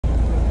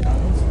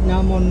now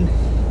I'm on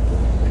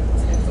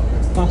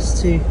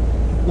bus to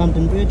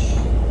London Bridge,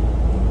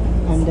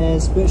 and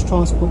there's British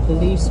Transport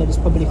Police, so there's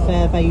probably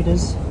fare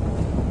evaders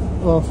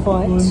or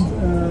fights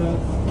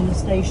in the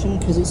station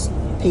because it's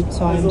peak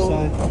time. So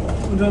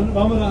und dann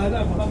waren wir da halt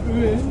einfach am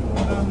Ölen und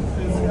dann haben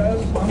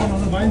wir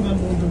noch eine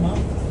Weinwanderung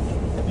gemacht.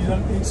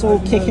 It's all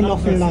kicking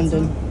off in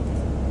London.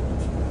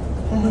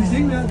 Und ich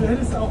denke, du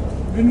hättest auch,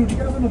 wenn du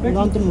dich einfach nur weg...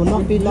 London will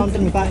not be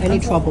London without any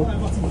trouble.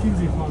 Einfach zum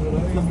Chiemsee fahren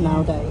oder Not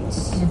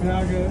nowadays. in die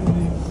Berge, in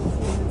die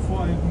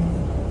Voralpen,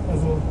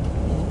 also...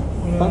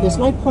 But there's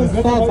no point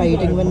fare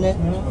evading when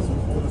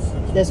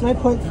there's no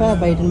point fare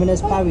evading when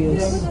there's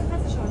barriers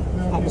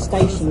at the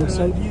station.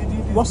 So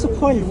what's the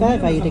point of fare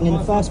evading in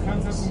the first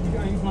place?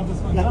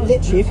 Like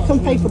literally, if you can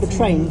pay for the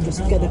train,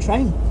 just get the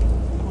train.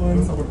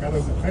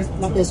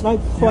 Like there's no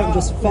point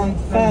just fare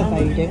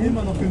evading.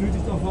 Immer noch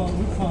genötigt auf der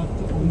Rückfahrt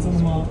uns dann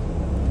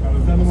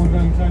nochmal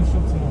einen kleinen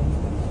Stopp zu machen.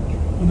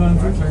 Und dann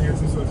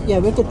yeah,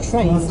 with the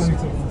trains.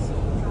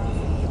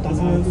 Das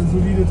ist eine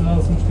solide 3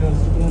 aus 5 Sterne.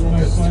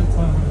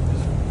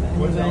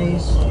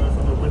 Anyways,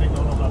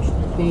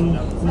 been a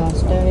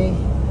nice day.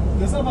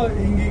 Das ist aber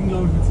hingegen,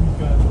 glaube ich, ziemlich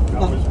geil.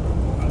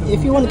 Like,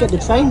 if you want to get the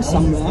train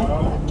somewhere,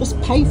 just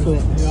pay for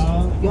it.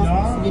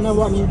 You know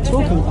what I'm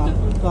talking about.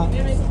 Like,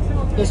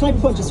 there's no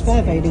point just fare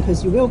evading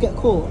because you will get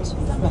caught.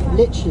 Like,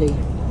 literally,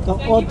 the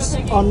odds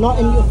are not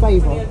in your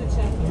favour.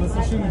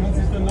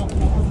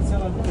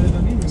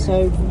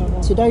 So,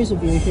 to those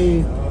of you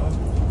who,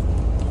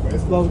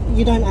 well,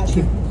 you don't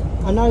actually,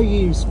 I know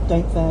you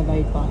don't fare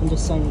evade, but I'm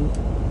just saying,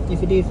 if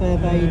you do fare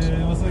evade,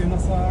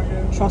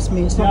 trust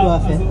me, it's not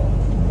worth it.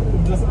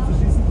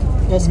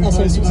 There's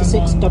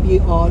SN66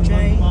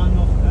 WRK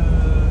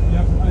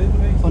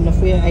on the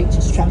 308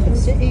 to Stratford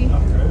City,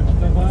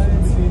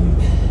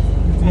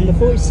 and the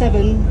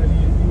 47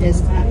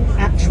 is an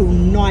actual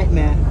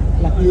nightmare,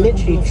 like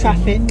literally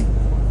traffic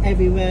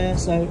everywhere,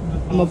 so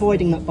I'm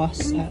avoiding that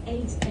bus at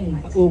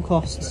all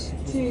costs.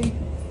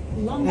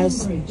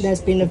 As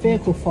there's been a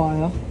vehicle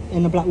fire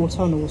in the Blackwall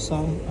Tunnel,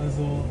 so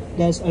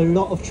there's a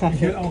lot of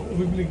traffic.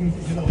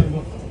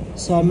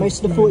 So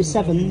most of the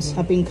 47s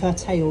have been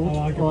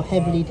curtailed or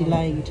heavily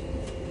delayed.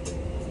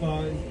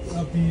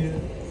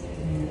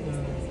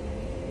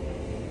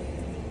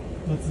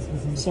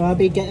 So I'll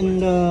be getting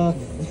the...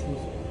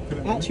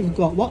 Actually we've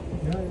got what?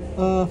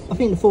 I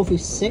think the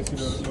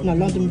 436, no,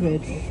 London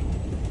Bridge.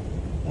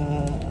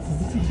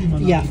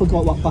 Yeah, I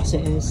forgot what bus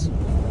it is.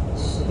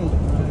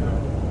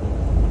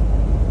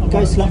 It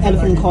goes to like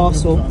Elephant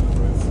Castle,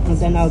 and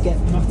then I'll get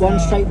one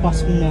straight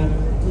bus from there.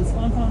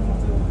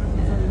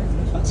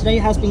 But today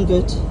has been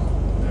good.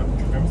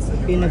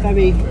 Been a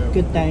very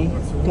good day.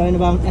 Going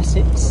around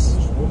Essex,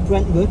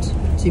 Brentwood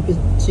to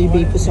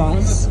be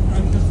precise.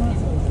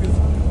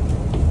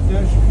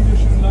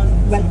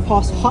 Went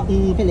past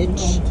Hutton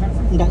Village,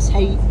 and that's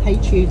Hutton,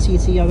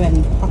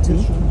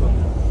 Hutton.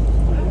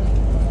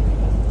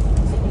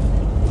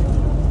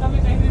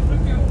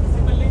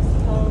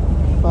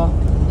 But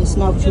it's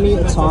now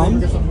commuter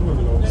time,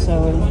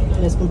 so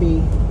there's going to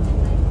be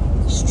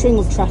a string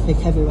of traffic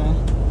everywhere.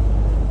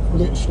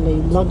 Literally,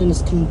 London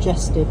is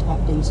congested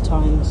at these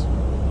times.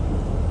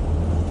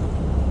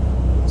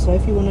 So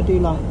if you want to do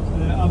like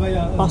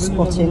bus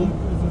spotting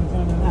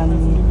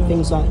and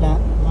things like that,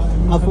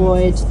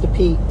 avoid the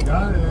peak.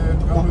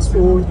 That's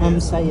all I'm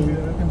saying.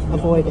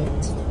 Avoid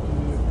it.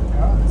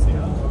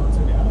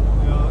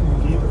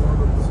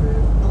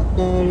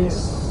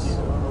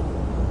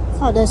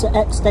 There's an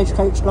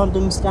ex-Stagecoach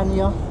London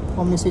Scania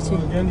from the city.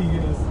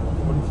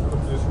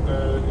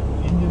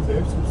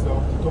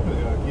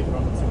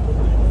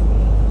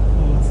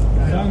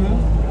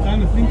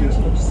 Kleine Flinke.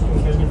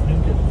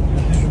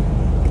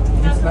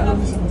 Gibt's leider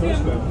nicht in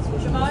Deutschland.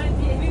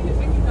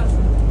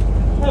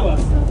 Ja,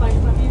 was?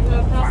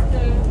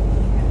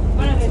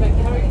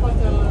 Harry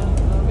Potter,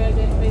 where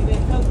they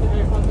help the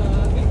Harry Potter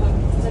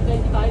that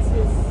their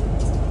devices.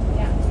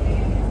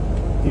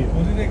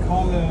 What do they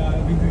call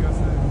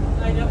Winkelgasse?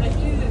 I know, I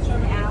think it's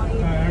German alley.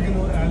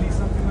 Diagonal alley,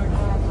 something like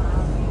that.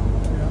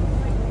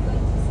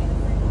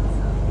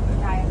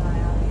 Diagonal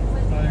alley.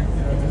 Like,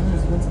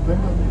 It's